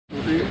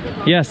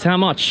Yes, how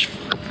much?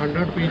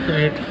 100 piece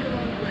 8.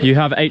 You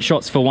have 8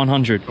 shots for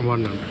 100.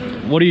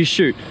 100. What do you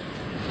shoot?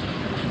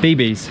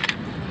 BBs.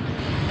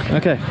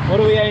 Okay. What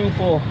are we aiming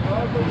for?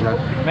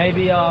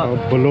 Maybe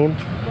Balloon.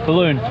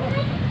 balloon.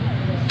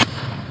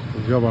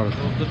 Jabbar.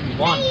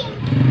 1,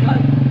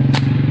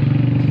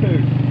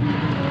 2.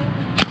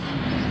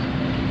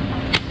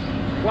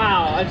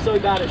 Wow, I'm so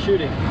bad at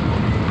shooting.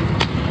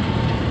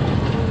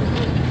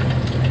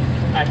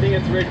 I think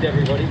it's rigged,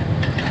 everybody.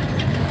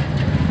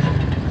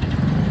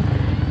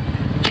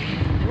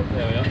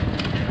 There we are.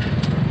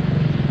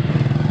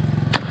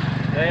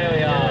 There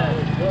we are.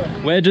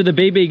 Where do the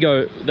BB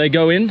go? They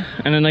go in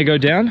and then they go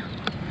down?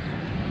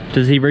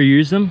 Does he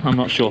reuse them? I'm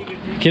not sure.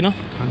 Kinna?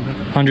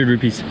 100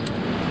 rupees.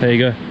 There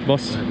you go,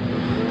 boss.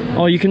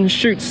 Oh, you can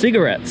shoot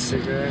cigarettes.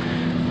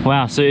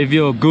 Wow, so if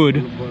you're good,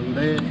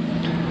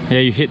 yeah,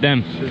 you hit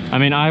them. I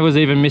mean, I was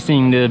even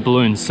missing the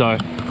balloons, so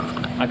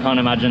I can't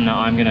imagine that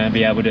I'm gonna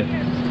be able to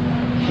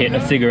hit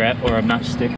a cigarette or a matchstick.